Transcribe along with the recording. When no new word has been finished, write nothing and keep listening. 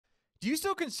Do you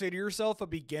still consider yourself a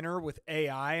beginner with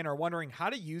AI and are wondering how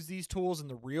to use these tools in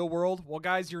the real world? Well,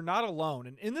 guys, you're not alone.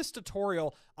 And in this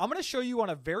tutorial, I'm going to show you on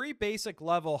a very basic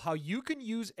level how you can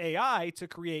use AI to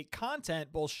create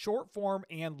content, both short form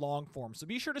and long form. So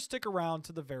be sure to stick around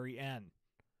to the very end.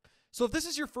 So if this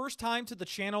is your first time to the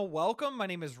channel, welcome. My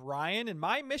name is Ryan, and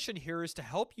my mission here is to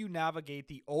help you navigate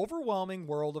the overwhelming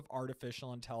world of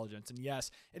artificial intelligence. And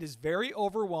yes, it is very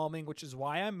overwhelming, which is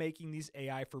why I'm making these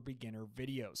AI for beginner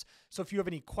videos. So if you have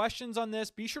any questions on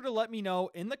this, be sure to let me know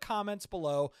in the comments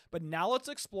below. But now let's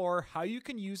explore how you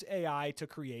can use AI to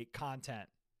create content.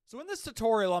 So in this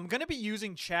tutorial, I'm going to be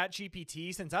using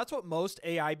ChatGPT since that's what most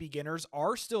AI beginners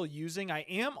are still using. I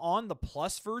am on the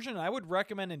Plus version, and I would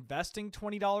recommend investing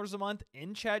 $20 a month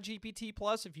in ChatGPT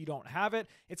Plus if you don't have it.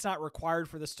 It's not required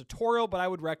for this tutorial, but I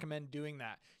would recommend doing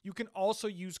that. You can also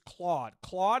use Claude.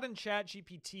 Claude and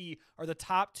ChatGPT are the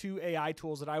top two AI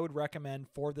tools that I would recommend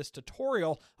for this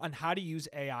tutorial on how to use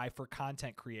AI for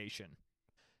content creation.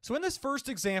 So in this first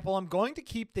example, I'm going to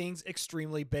keep things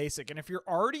extremely basic. And if you're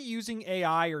already using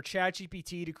AI or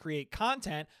ChatGPT to create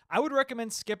content, I would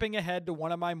recommend skipping ahead to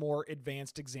one of my more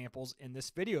advanced examples in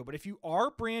this video. But if you are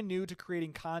brand new to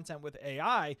creating content with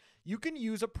AI, you can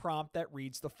use a prompt that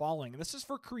reads the following. And this is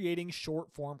for creating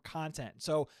short form content.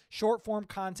 So short form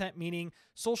content meaning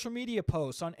social media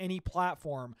posts on any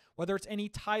platform, whether it's any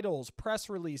titles, press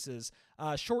releases,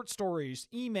 short stories,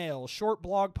 emails, short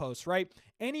blog posts, right?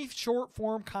 Any short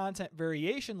form content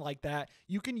variation like that,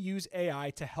 you can use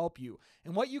AI to help you.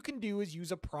 And what you can do is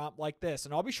use a prompt like this.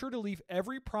 And I'll be sure to leave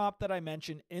every prompt that I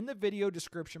mention in the video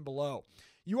description below.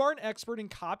 You are an expert in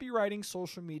copywriting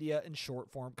social media and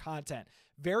short form content.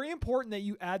 Very important that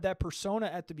you add that persona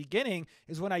at the beginning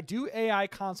is when I do AI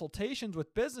consultations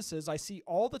with businesses, I see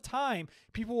all the time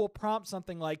people will prompt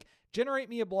something like, generate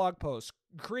me a blog post,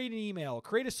 create an email,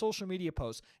 create a social media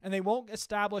post, and they won't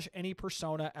establish any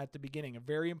persona at the beginning. A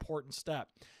very important step.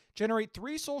 Generate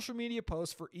 3 social media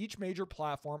posts for each major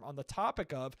platform on the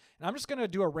topic of, and I'm just going to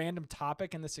do a random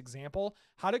topic in this example,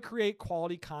 how to create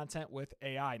quality content with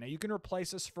AI. Now you can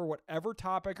replace this for whatever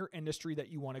topic or industry that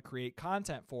you want to create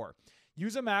content for.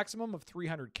 Use a maximum of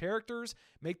 300 characters.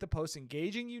 Make the posts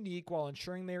engaging, unique, while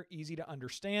ensuring they're easy to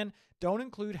understand. Don't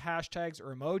include hashtags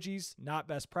or emojis. Not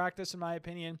best practice in my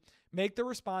opinion. Make the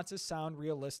responses sound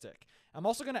realistic. I'm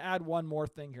also going to add one more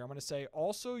thing here. I'm going to say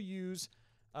also use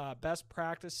best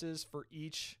practices for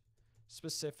each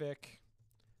specific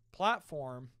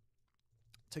platform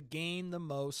to gain the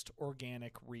most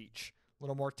organic reach. A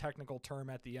little more technical term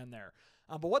at the end there.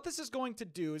 But what this is going to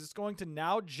do is it's going to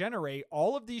now generate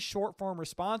all of these short form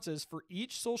responses for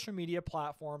each social media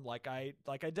platform like I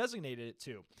designated it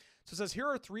to. So it says here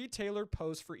are 3 tailored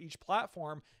posts for each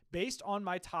platform based on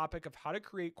my topic of how to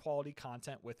create quality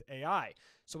content with AI.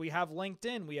 So we have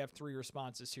LinkedIn, we have 3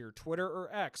 responses here. Twitter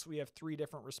or X, we have 3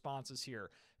 different responses here.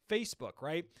 Facebook,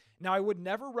 right? Now, I would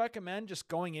never recommend just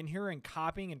going in here and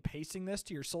copying and pasting this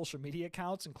to your social media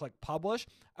accounts and click publish.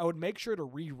 I would make sure to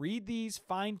reread these,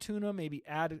 fine tune them, maybe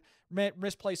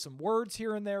misplace some words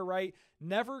here and there, right?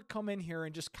 Never come in here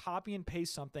and just copy and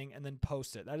paste something and then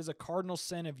post it. That is a cardinal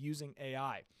sin of using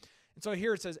AI. And so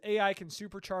here it says AI can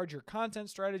supercharge your content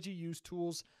strategy, use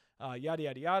tools, yada,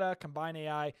 yada, yada, combine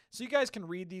AI. So you guys can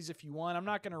read these if you want. I'm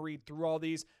not going to read through all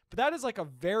these, but that is like a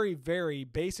very, very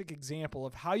basic example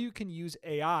of how you can use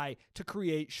AI to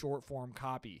create short form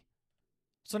copy.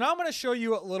 So now I'm going to show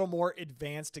you a little more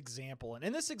advanced example. And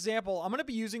in this example, I'm going to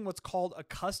be using what's called a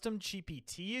custom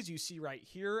GPT, as you see right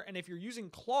here. And if you're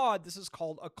using Claude, this is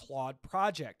called a Claude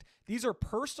project. These are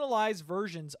personalized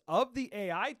versions of the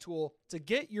AI tool to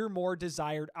get your more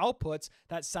desired outputs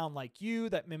that sound like you,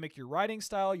 that mimic your writing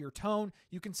style, your tone.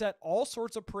 You can set all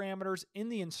sorts of parameters in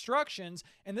the instructions,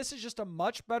 and this is just a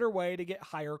much better way to get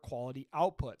higher quality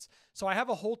outputs. So I have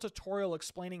a whole tutorial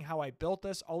explaining how I built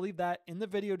this. I'll leave that in the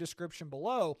video description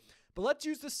below. But let's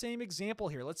use the same example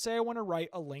here. Let's say I want to write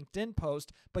a LinkedIn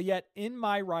post, but yet in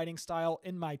my writing style,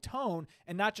 in my tone,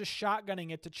 and not just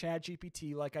shotgunning it to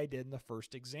ChatGPT like I did in the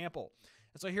first example.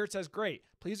 And so here it says, great,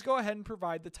 please go ahead and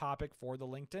provide the topic for the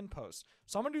LinkedIn post.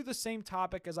 So I'm going to do the same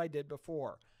topic as I did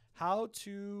before. How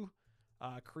to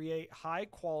create high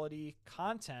quality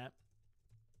content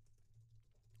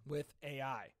with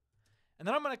AI. And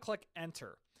then I'm going to click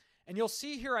enter. And you'll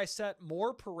see here I set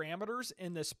more parameters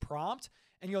in this prompt,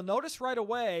 and you'll notice right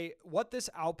away what this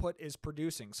output is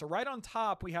producing. So right on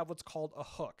top, we have what's called a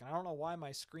hook. And I don't know why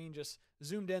my screen just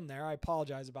zoomed in there. I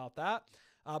apologize about that.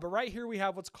 But right here, we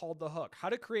have what's called the hook. How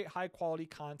to create high quality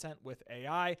content with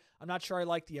AI. I'm not sure I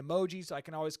like the emojis. I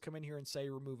can always come in here and say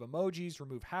remove emojis,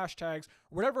 remove hashtags,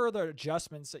 whatever other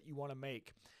adjustments that you want to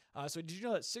make. So did you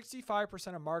know that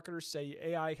 65% of marketers say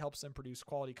AI helps them produce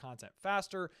quality content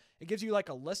faster? It gives you like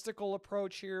a listicle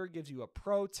approach here, gives you a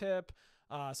pro tip,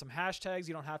 some hashtags.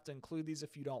 You don't have to include these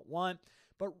if you don't want.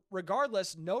 But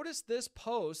regardless, notice this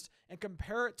post and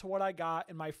compare it to what I got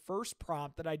in my first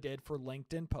prompt that I did for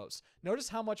LinkedIn posts. Notice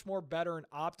how much more better and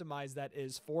optimized that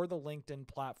is for the LinkedIn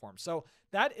platform. So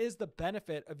that is the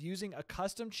benefit of using a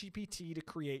custom GPT to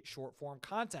create short form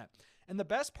content. And the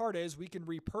best part is we can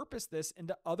repurpose this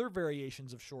into other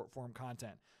variations of short form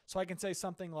content. So I can say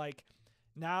something like,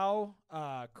 now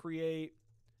create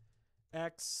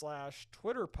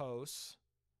X/Twitter posts.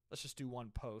 Let's just do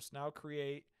one post. Now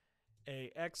create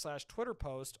a X/Twitter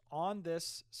post on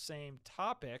this same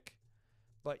topic,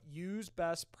 but use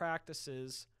best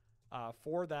practices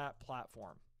for that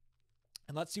platform.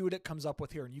 And let's see what it comes up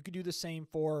with here. And you could do the same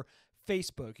for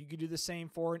Facebook. You could do the same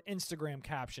for an Instagram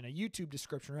caption, a YouTube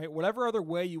description, right? Whatever other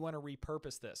way you want to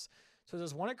repurpose this. So it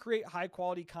says, want to create high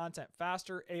quality content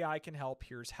faster? AI can help.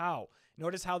 Here's how.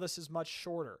 Notice how this is much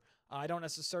shorter. I don't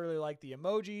necessarily like the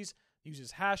emojis,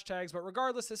 uses hashtags, but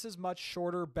regardless, this is much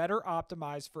shorter, better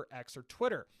optimized for X or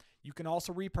Twitter. You can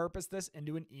also repurpose this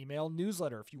into an email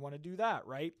newsletter if you want to do that,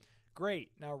 right? Great.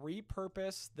 Now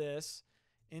repurpose this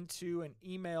into an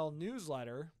email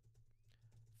newsletter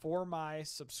for my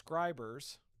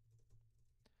subscribers,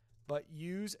 but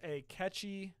use a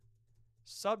catchy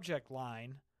subject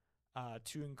line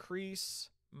to increase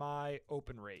my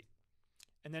open rate.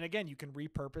 And then again, you can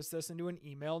repurpose this into an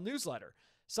email newsletter.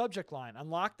 Subject line,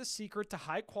 unlock the secret to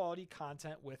high quality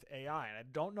content with AI. And I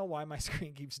don't know why my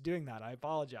screen keeps doing that. I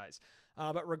apologize.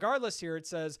 But regardless here, it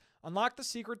says, unlock the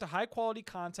secret to high quality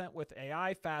content with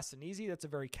AI, fast and easy. That's a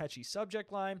very catchy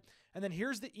subject line. And then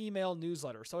here's the email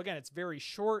newsletter. So again, it's very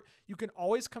short. You can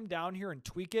always come down here and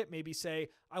tweak it. Maybe say,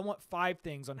 I want 5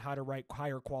 things on how to write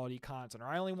higher quality content, or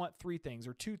I only want 3 things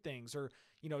or 2 things, or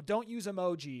don't use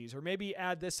emojis, or maybe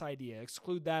add this idea,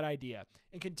 exclude that idea,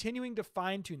 and continuing to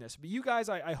fine tune this. But you guys,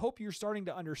 I hope you're starting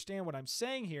to understand what I'm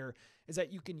saying here is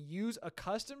that you can use a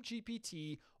custom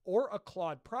GPT or a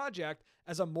Claude project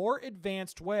as a more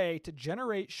advanced way to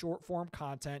generate short form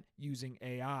content using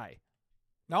AI.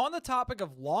 Now, on the topic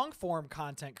of long form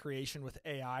content creation with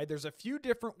AI, there's a few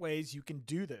different ways you can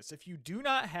do this. If you do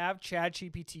not have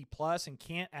ChatGPT Plus and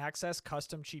can't access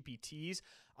custom GPTs,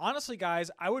 honestly,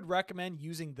 guys, I would recommend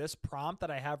using this prompt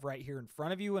that I have right here in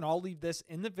front of you, and I'll leave this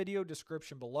in the video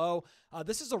description below.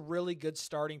 This is a really good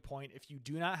starting point if you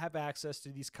do not have access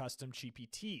to these custom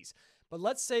GPTs. But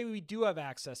let's say we do have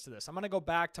access to this. I'm going to go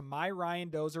back to my Ryan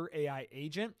Dozer AI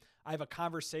agent. I have a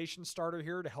conversation starter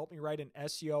here to help me write an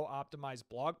SEO-optimized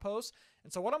blog post.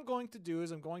 And so what I'm going to do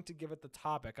is I'm going to give it the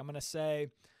topic. I'm going to say,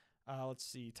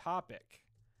 topic,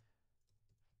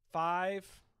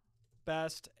 5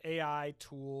 best AI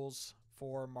tools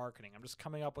for marketing. I'm just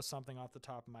coming up with something off the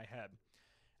top of my head.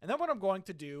 And then what I'm going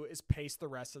to do is paste the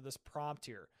rest of this prompt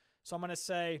here. So I'm going to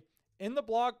say, in the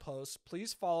blog post,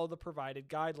 please follow the provided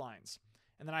guidelines.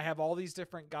 And then I have all these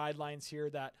different guidelines here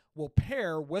that will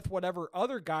pair with whatever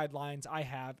other guidelines I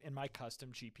have in my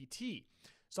custom GPT.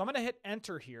 So I'm going to hit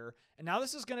enter here. And now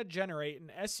this is going to generate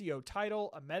an SEO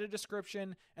title, a meta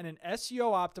description, and an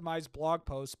SEO optimized blog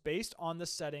post based on the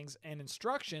settings and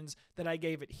instructions that I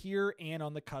gave it here and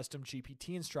on the custom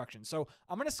GPT instructions. So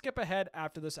I'm going to skip ahead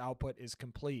after this output is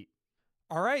complete.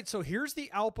 All right, so here's the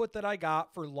output that I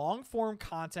got for long form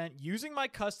content using my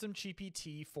custom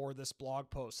GPT for this blog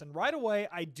post. And right away,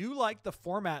 I do like the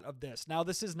format of this. Now,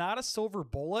 this is not a silver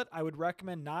bullet. I would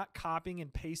recommend not copying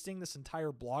and pasting this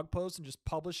entire blog post and just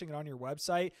publishing it on your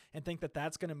website and think that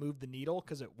that's going to move the needle,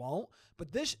 because it won't.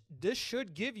 But this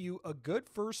should give you a good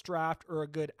first draft or a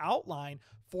good outline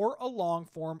for a long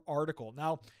form article.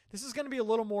 Now, this is going to be a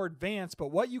little more advanced,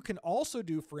 but what you can also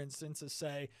do, for instance, is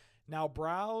say, now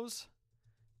browse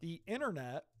the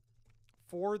internet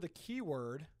for the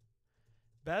keyword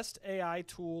best AI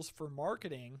tools for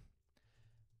marketing,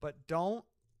 but don't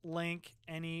link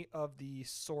any of the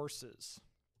sources.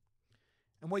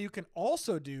 And what you can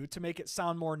also do to make it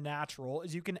sound more natural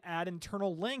is you can add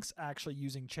internal links actually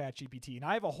using ChatGPT. And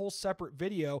I have a whole separate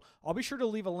video. I'll be sure to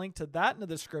leave a link to that in the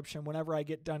description whenever I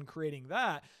get done creating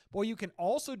that. But what you can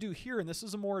also do here, and this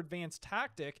is a more advanced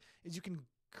tactic, is you can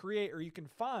create, or you can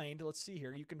find, let's see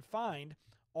here, you can find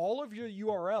all of your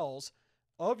URLs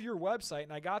of your website.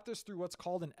 And I got this through what's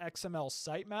called an XML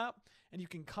sitemap. And you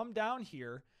can come down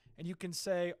here and you can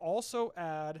say, also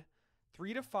add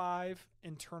 3 to 5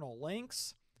 internal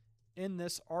links in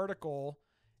this article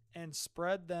and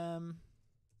spread them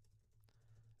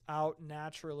out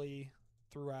naturally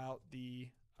throughout the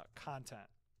content.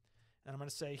 And I'm going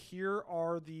to say, here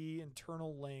are the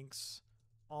internal links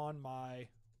on my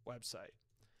website.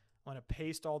 I'm going to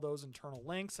paste all those internal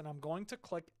links and I'm going to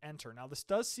click enter. Now this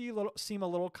does seem a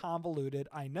little convoluted,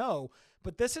 I know,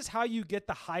 but this is how you get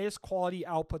the highest quality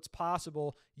outputs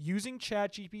possible using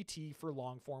ChatGPT for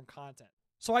long form content.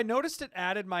 So I noticed it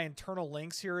added my internal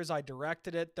links here as I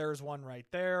directed it. There's one right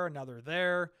there, another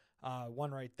there. One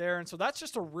right there. And so that's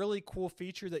just a really cool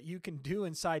feature that you can do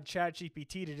inside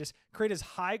ChatGPT to just create as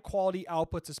high quality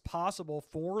outputs as possible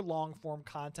for long form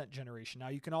content generation. Now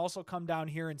you can also come down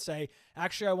here and say,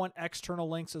 actually, I want external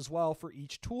links as well for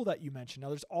each tool that you mentioned. Now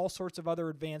there's all sorts of other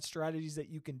advanced strategies that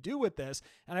you can do with this,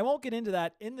 and I won't get into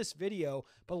that in this video,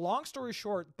 but long story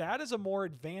short, that is a more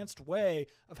advanced way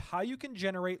of how you can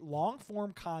generate long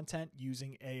form content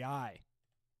using AI.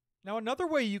 Now, another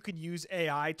way you can use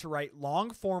AI to write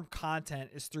long-form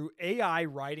content is through AI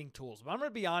writing tools. But I'm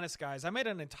going to be honest, guys, I made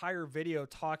an entire video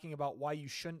talking about why you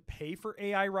shouldn't pay for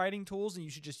AI writing tools and you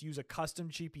should just use a custom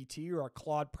GPT or a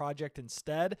Claude project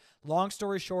instead. Long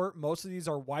story short, most of these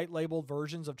are white-labeled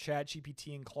versions of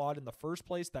ChatGPT and Claude in the first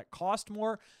place that cost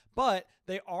more, but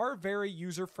they are very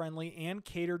user-friendly and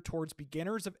catered towards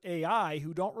beginners of AI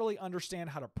who don't really understand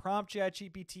how to prompt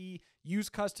ChatGPT, use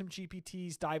custom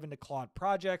GPTs, dive into Claude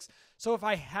projects. So if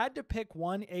I had to pick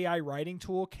one AI writing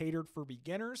tool catered for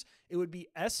beginners, it would be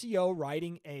SEO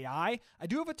Writing AI. I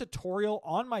do have a tutorial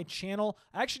on my channel.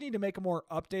 I actually need to make a more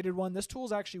updated one. This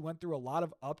tool's actually went through a lot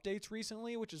of updates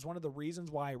recently, which is one of the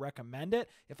reasons why I recommend it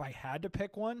if I had to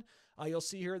pick one. You'll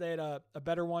see here they had a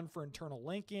better one for internal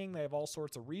linking. They have all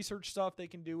sorts of research stuff they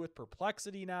can do with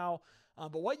Perplexity now.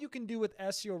 But what you can do with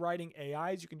SEO Writing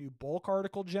AI is you can do bulk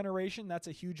article generation. That's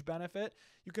a huge benefit.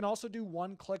 You can also do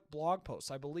one-click blog posts.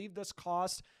 I believe this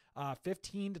costs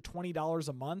 $15 to $20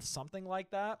 a month, something like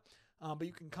that. But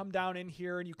you can come down in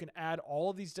here and you can add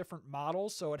all of these different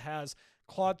models. So it has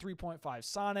Claude 3.5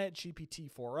 Sonnet,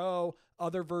 GPT-4o,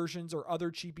 other versions or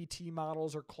other GPT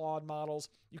models or Claude models.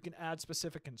 You can add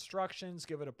specific instructions,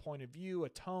 give it a point of view, a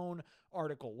tone,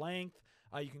 article length.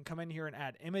 You can come in here and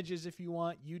add images if you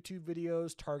want, YouTube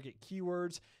videos, target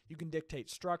keywords. You can dictate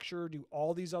structure, do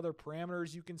all these other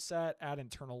parameters you can set, add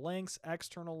internal links,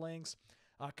 external links,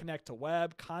 connect to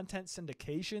web, content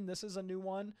syndication. This is a new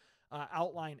one.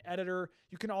 Outline editor.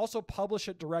 You can also publish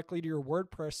it directly to your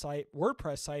WordPress site,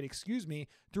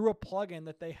 through a plugin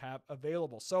that they have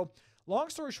available. So long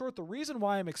story short, the reason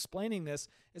why I'm explaining this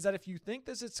is that if you think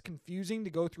this is confusing to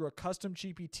go through a custom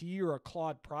GPT or a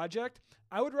Claude project,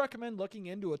 I would recommend looking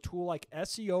into a tool like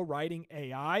SEO Writing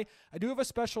AI. I do have a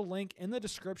special link in the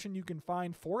description you can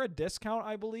find for a discount,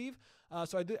 I believe.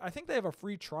 So I think they have a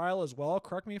free trial as well.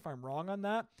 Correct me if I'm wrong on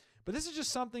that. But this is just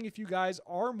something if you guys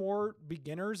are more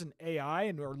beginners in AI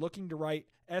and are looking to write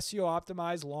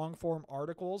SEO-optimized long-form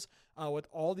articles with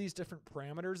all these different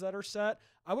parameters that are set,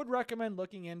 I would recommend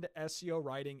looking into SEO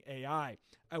Writing AI.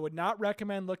 I would not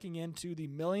recommend looking into the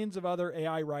millions of other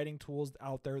AI writing tools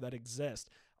out there that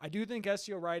exist. I do think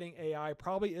SEO Writing AI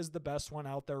probably is the best one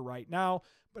out there right now.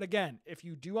 But again, if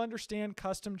you do understand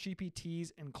custom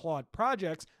GPTs and Claude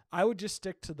projects, I would just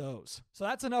stick to those. So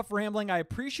that's enough rambling. I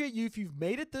appreciate you if you've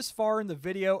made it this far in the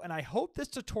video, and I hope this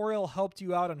tutorial helped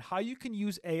you out on how you can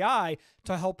use AI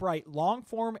to help write long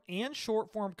form and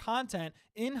short form content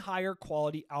in higher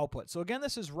quality output. So again,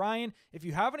 this is Ryan. If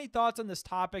you have any thoughts on this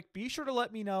topic, be sure to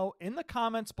let me know in the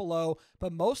comments below.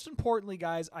 But most importantly,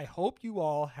 guys, I hope you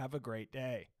all have a great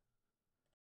day.